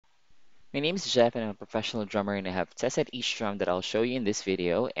My name is Jeff and I'm a professional drummer and I have tested each drum that I'll show you in this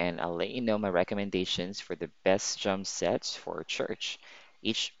video and I'll let you know my recommendations for the best drum sets for church.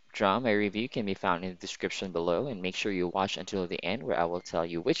 Each drum I review can be found in the description below and make sure you watch until the end where I will tell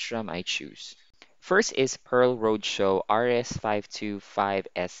you which drum I choose. First is Pearl Roadshow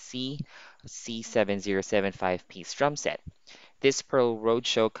RS525SC C7075 piece drum set. This Pearl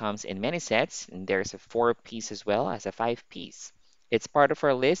Roadshow comes in many sets, and there's a 4-piece as well as a 5-piece. It's part of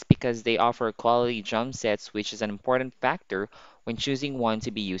our list because they offer quality drum sets, which is an important factor when choosing one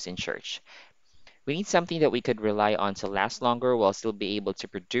to be used in church. We need something that we could rely on to last longer while still be able to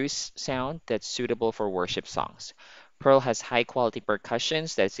produce sound that's suitable for worship songs. Pearl has high quality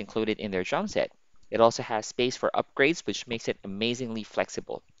percussions that's included in their drum set. It also has space for upgrades, which makes it amazingly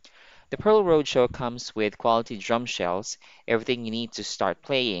flexible. The Pearl Roadshow comes with quality drum shells, everything you need to start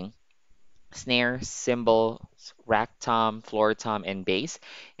playing, snare, cymbals, rack tom, floor tom, and bass,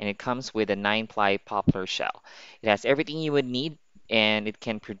 and it comes with a 9-ply poplar shell. It has everything you would need, and it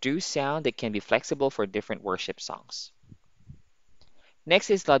can produce sound that can be flexible for different worship songs. Next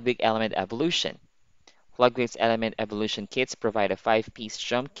is Ludwig Element Evolution. Ludwig's Element Evolution kits provide a 5-piece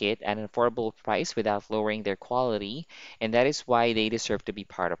drum kit at an affordable price without lowering their quality, and that is why they deserve to be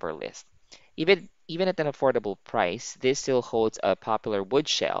part of our list. Even at an affordable price, this still holds a popular wood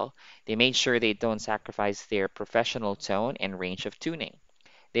shell. They made sure they don't sacrifice their professional tone and range of tuning.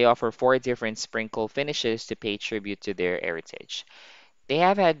 They offer 4 different sprinkle finishes to pay tribute to their heritage. They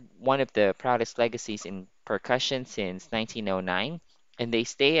have had one of the proudest legacies in percussion since 1909, and they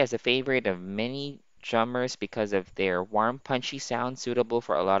stay as a favorite of many drummers because of their warm, punchy sound suitable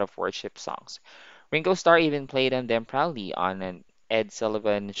for a lot of worship songs. Ringo Starr even played on them proudly on an Ed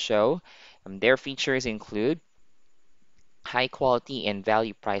Sullivan show. Their features include high quality and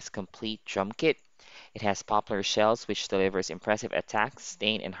value price complete drum kit. It has poplar shells which delivers impressive attack,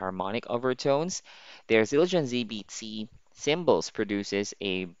 sustain, and harmonic overtones. Their Zildjian ZBT cymbals produces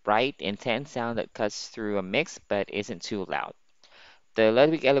a bright, intense sound that cuts through a mix but isn't too loud. The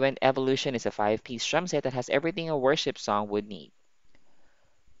Ludwig Element Evolution is a 5-piece drum set that has everything a worship song would need.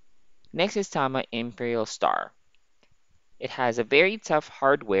 Next is TAMA Imperialstar. It has a very tough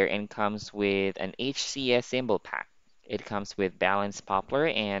hardware and comes with an HCS cymbal pack. It comes with balanced poplar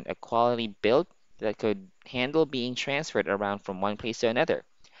and a quality build that could handle being transferred around from one place to another.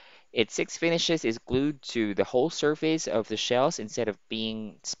 Its 6 finishes is glued to the whole surface of the shells instead of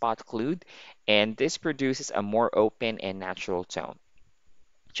being spot glued, and this produces a more open and natural tone.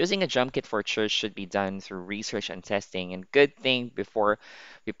 Choosing a drum kit for church should be done through research and testing, and good thing before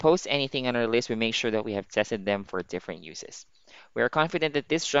we post anything on our list, we make sure that we have tested them for different uses. We are confident that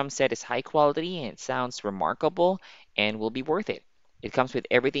this drum set is high quality and it sounds remarkable and will be worth it. It comes with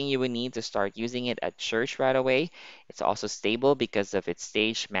everything you would need to start using it at church right away. It's also stable because of its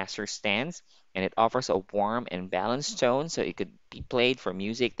stage master stands, and it offers a warm and balanced tone so it could be played for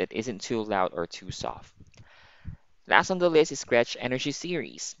music that isn't too loud or too soft. Last on the list is Gretsch Energy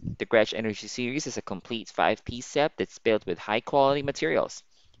Series. The Gretsch Energy Series is a complete 5-piece set that's built with high quality materials.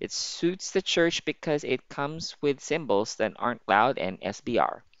 It suits the church because it comes with cymbals that aren't loud and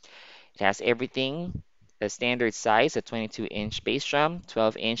SBR. It has everything a standard size, a 22-inch bass drum,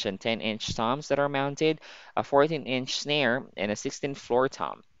 12-inch and 10-inch toms that are mounted, a 14-inch snare, and a 16 floor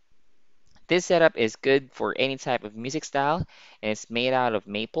tom. This setup is good for any type of music style, and it's made out of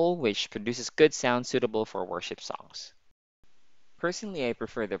maple, which produces good sound suitable for worship songs. Personally, I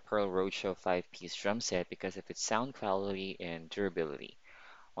prefer the Pearl Roadshow 5-piece drum set because of its sound quality and durability.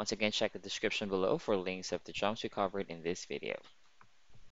 Once again, check the description below for links of the drums we covered in this video.